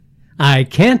I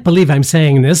can't believe I'm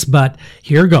saying this, but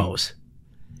here goes.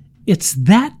 It's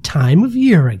that time of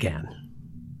year again.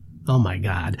 Oh my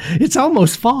God, it's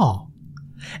almost fall.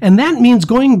 And that means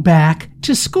going back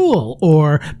to school,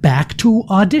 or back to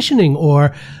auditioning,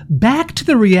 or back to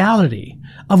the reality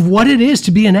of what it is to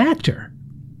be an actor.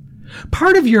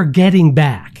 Part of your getting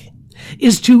back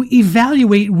is to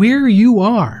evaluate where you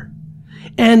are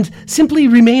and simply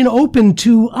remain open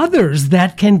to others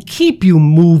that can keep you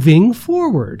moving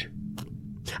forward.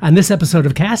 On this episode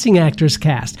of Casting Actors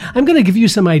Cast, I'm going to give you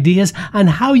some ideas on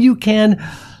how you can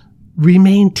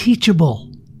remain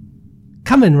teachable.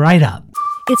 Coming right up.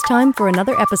 It's time for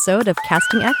another episode of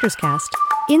Casting Actors Cast,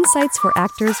 insights for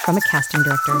actors from a casting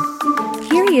director.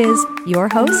 Here he is, your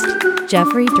host,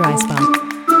 Jeffrey Dreisbach.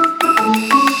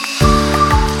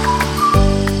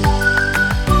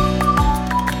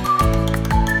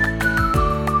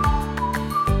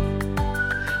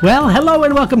 Well, hello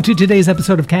and welcome to today's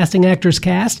episode of Casting Actors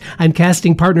Cast. I'm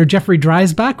casting partner Jeffrey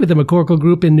Dreisbach with the McCorkle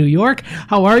Group in New York.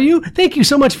 How are you? Thank you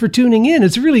so much for tuning in.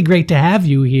 It's really great to have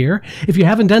you here. If you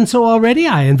haven't done so already,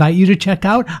 I invite you to check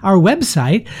out our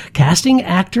website,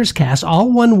 castingactorscast,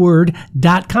 all one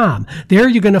word.com. There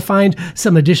you're going to find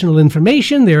some additional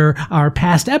information. There are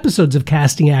past episodes of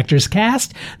Casting Actors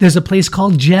Cast. There's a place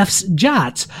called Jeff's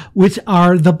Jots, which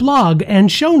are the blog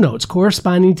and show notes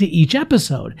corresponding to each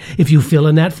episode. If you fill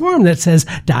in that form that says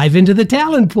dive into the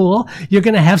talent pool, you're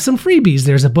going to have some freebies.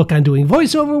 There's a book on doing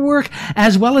voiceover work,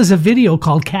 as well as a video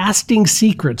called Casting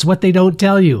Secrets, What They Don't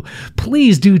Tell You.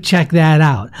 Please do check that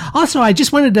out. Also, I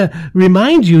just wanted to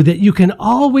remind you that you can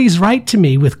always write to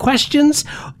me with questions,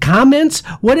 comments,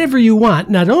 whatever you want,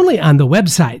 not only on the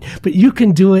website, but you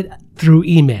can do it through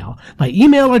email. My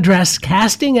email address,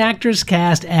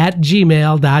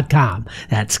 castingactorscast@gmail.com.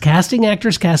 That's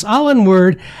castingactorscast, all one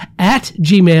word,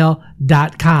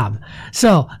 @gmail.com.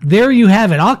 So there you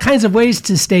have it. All kinds of ways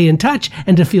to stay in touch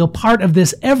and to feel part of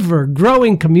this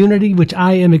ever-growing community, which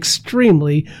I am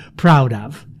extremely proud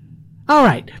of. All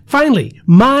right. Finally,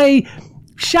 my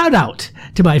shout out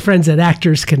to my friends at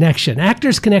Actors Connection,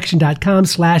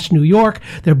 actorsconnection.com/New York.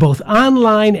 They're both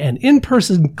online and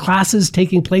in-person classes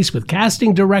taking place with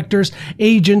casting directors,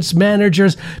 agents,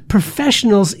 managers,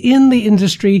 professionals in the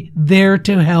industry there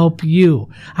to help you.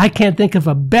 I can't think of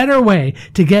a better way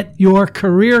to get your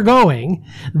career going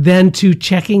than to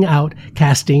checking out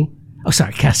Casting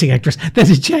Actors, than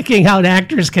to checking out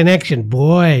Actors Connection.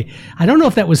 Boy, I don't know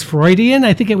if that was Freudian.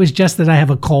 I think it was just that I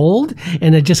have a cold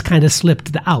and it just kind of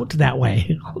slipped out that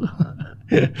way.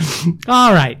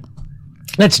 All right.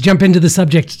 Let's jump into the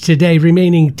subject today,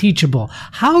 remaining teachable.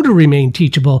 How to remain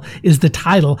teachable is the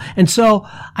title. And so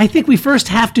I think we first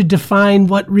have to define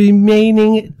what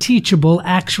remaining teachable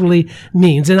actually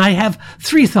means. And I have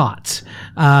three thoughts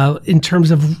in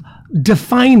terms of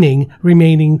defining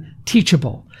remaining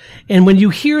teachable. And when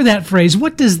you hear that phrase,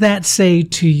 what does that say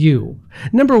to you?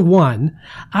 Number one,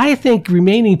 I think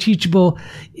remaining teachable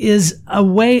is a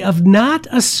way of not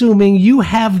assuming you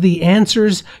have the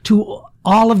answers to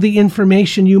all of the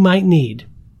information you might need.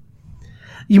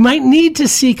 You might need to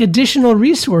seek additional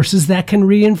resources that can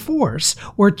reinforce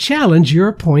or challenge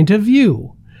your point of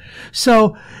view.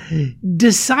 So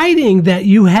deciding that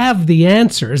you have the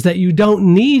answers, that you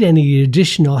don't need any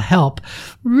additional help,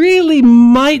 really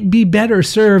might be better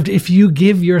served if you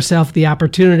give yourself the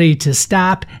opportunity to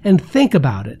stop and think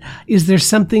about it. Is there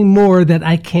something more that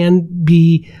I can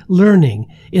be learning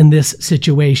in this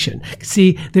situation?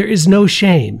 See, there is no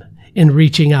shame in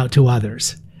reaching out to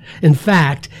others. In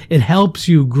fact, it helps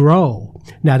you grow,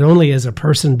 not only as a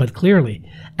person, but clearly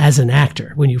as an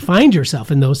actor when you find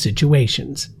yourself in those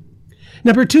situations.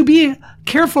 Number two, be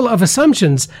careful of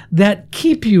assumptions that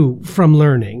keep you from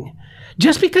learning.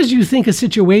 Just because you think a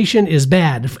situation is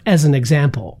bad, as an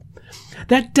example,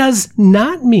 that does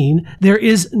not mean there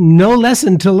is no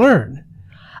lesson to learn.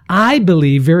 I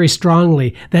believe very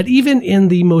strongly that even in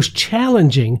the most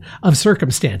challenging of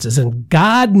circumstances, and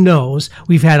God knows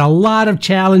we've had a lot of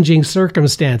challenging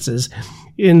circumstances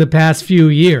in the past few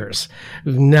years,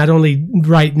 not only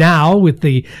right now with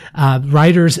the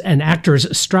writers and actors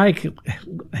strike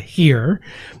here,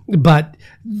 but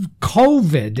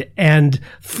COVID and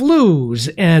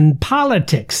flus and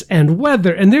politics and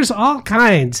weather, and there's all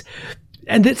kinds.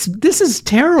 And this is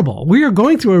terrible. We are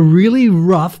going through a really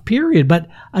rough period. But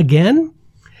again,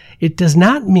 it does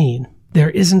not mean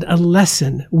there isn't a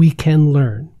lesson we can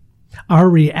learn. Our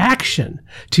reaction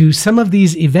to some of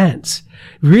these events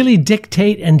really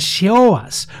dictate and show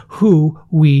us who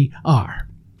we are.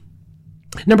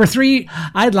 Number three,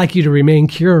 I'd like you to remain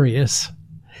curious.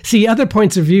 See, other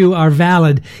points of view are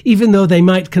valid, even though they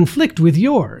might conflict with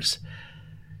yours.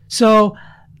 So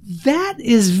That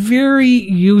is very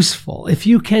useful if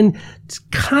you can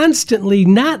constantly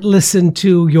not listen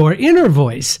to your inner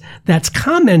voice that's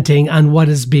commenting on what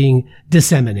is being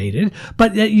disseminated,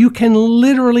 but that you can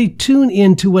literally tune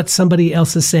into what somebody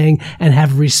else is saying and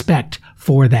have respect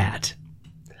for that.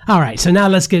 All right, so now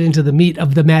let's get into the meat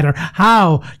of the matter.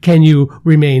 How can you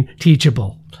remain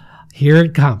teachable? Here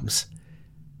it comes.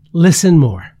 Listen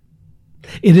more.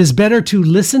 It is better to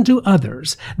listen to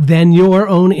others than your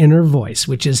own inner voice,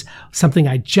 which is something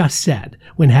I just said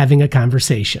when having a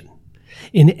conversation.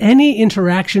 In any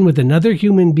interaction with another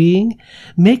human being,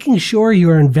 making sure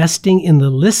you're investing in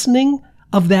the listening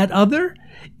of that other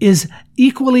is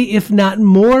equally, if not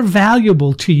more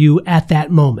valuable to you at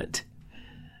that moment.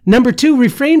 Number 2,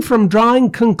 refrain from drawing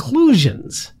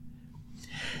conclusions.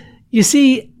 You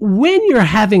see, when you're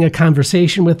having a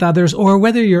conversation with others, or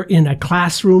whether you're in a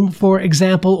classroom, for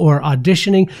example, or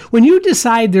auditioning, when you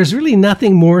decide there's really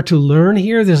nothing more to learn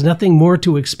here, there's nothing more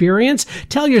to experience,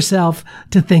 tell yourself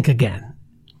to think again.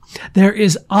 There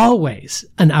is always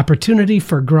an opportunity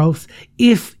for growth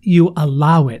if you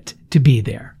allow it to be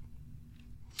there.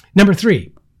 Number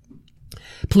 3,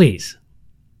 please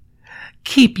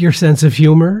keep your sense of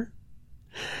humor.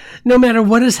 No matter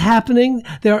what is happening,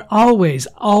 there always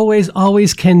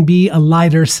can be a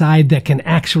lighter side that can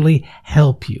actually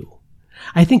help you.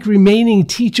 I think remaining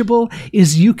teachable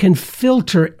is you can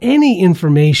filter any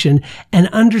information and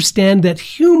understand that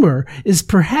humor is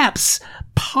perhaps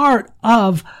part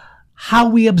of how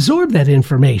we absorb that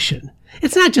information.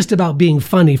 It's not just about being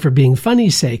funny for being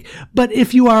funny's sake, but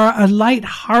if you are a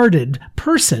light-hearted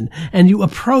person and you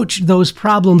approach those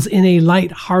problems in a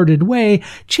light-hearted way,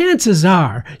 chances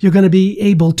are you're going to be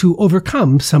able to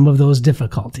overcome some of those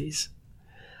difficulties.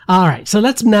 All right, so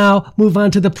let's now move on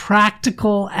to the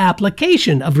practical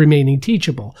application of remaining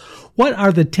teachable. What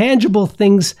are the tangible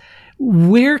things?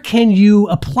 Where can you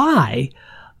apply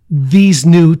these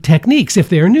new techniques if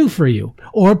they're new for you?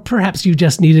 Or perhaps you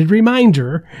just needed a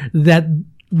reminder that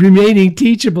remaining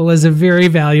teachable is a very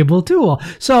valuable tool.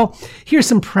 So here's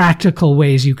some practical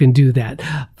ways you can do that.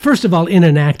 First of all, in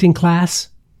an acting class,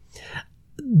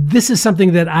 this is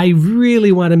something that I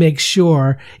really want to make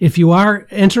sure if you are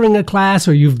entering a class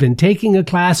or you've been taking a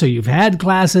class or you've had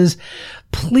classes,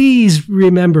 please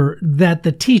remember that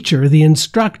the teacher, the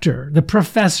instructor, the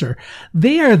professor,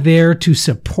 they are there to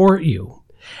support you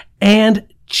and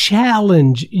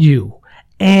challenge you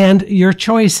and your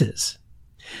choices.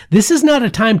 This is not a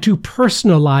time to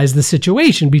personalize the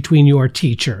situation between your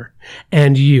teacher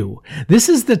and you. This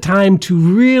is the time to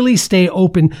really stay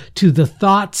open to the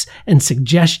thoughts and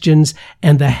suggestions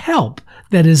and the help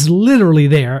that is literally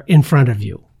there in front of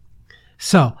you.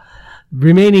 So,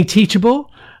 remaining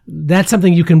teachable, that's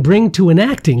something you can bring to an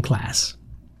acting class.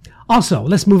 Also,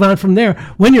 let's move on from there.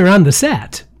 When you're on the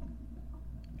set,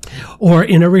 or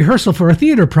in a rehearsal for a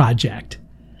theater project,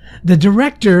 the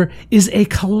director is a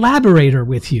collaborator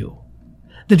with you.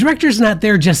 The director's not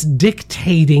there just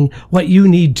dictating what you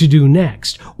need to do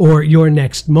next or your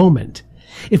next moment.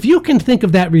 If you can think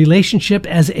of that relationship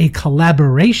as a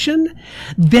collaboration,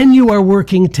 then you are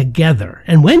working together.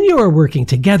 And when you are working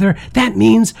together, that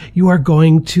means you are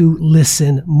going to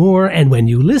listen more. And when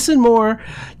you listen more,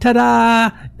 ta-da,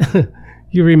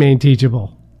 you remain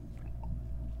teachable.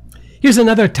 Here's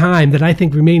another time that I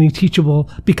think remaining teachable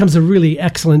becomes a really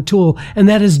excellent tool, and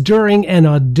that is during an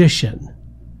audition.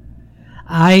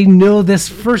 I know this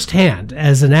firsthand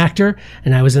as an actor,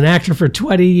 and I was an actor for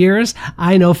 20 years.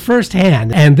 I know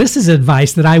firsthand, and this is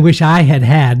advice that I wish I had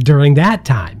had during that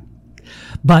time.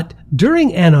 But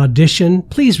during an audition,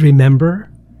 please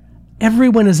remember,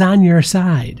 everyone is on your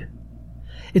side.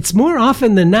 It's more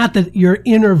often than not that your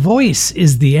inner voice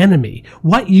is the enemy.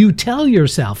 What you tell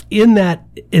yourself in that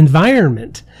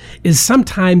environment is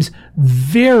sometimes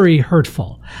very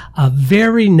hurtful,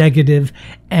 very negative,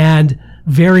 and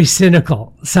very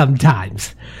cynical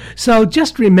sometimes. So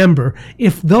just remember,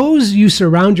 if those you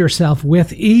surround yourself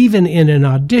with, even in an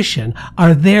audition,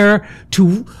 are there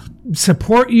to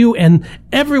support you and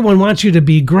everyone wants you to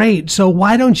be great, so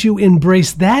why don't you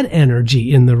embrace that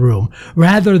energy in the room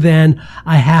rather than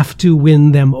I have to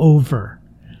win them over?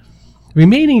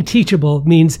 Remaining teachable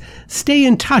means stay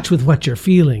in touch with what you're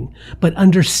feeling, but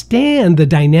understand the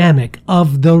dynamic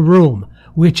of the room,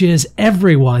 which is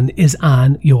everyone is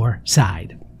on your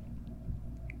side.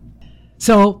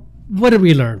 So what did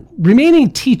we learn?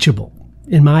 Remaining teachable,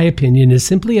 in my opinion, is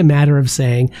simply a matter of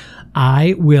saying,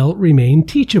 I will remain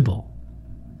teachable.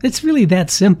 It's really that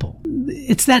simple.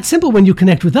 It's that simple when you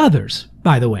connect with others,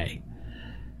 by the way.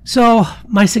 So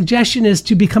my suggestion is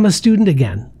to become a student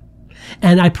again.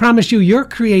 And I promise you, your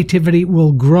creativity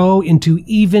will grow into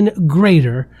even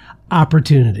greater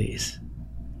opportunities.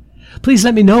 Please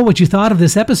let me know what you thought of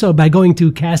this episode by going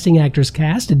to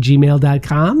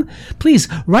castingactorscast@gmail.com. Please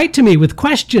write to me with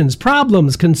questions,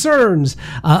 problems, concerns.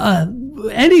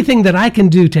 Anything that I can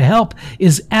do to help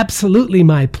is absolutely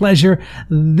my pleasure.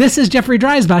 This is Jeffrey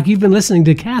Dreisbach. You've been listening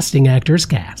to Casting Actors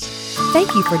Cast.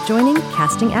 Thank you for joining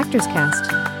Casting Actors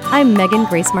Cast. I'm Megan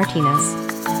Grace Martinez.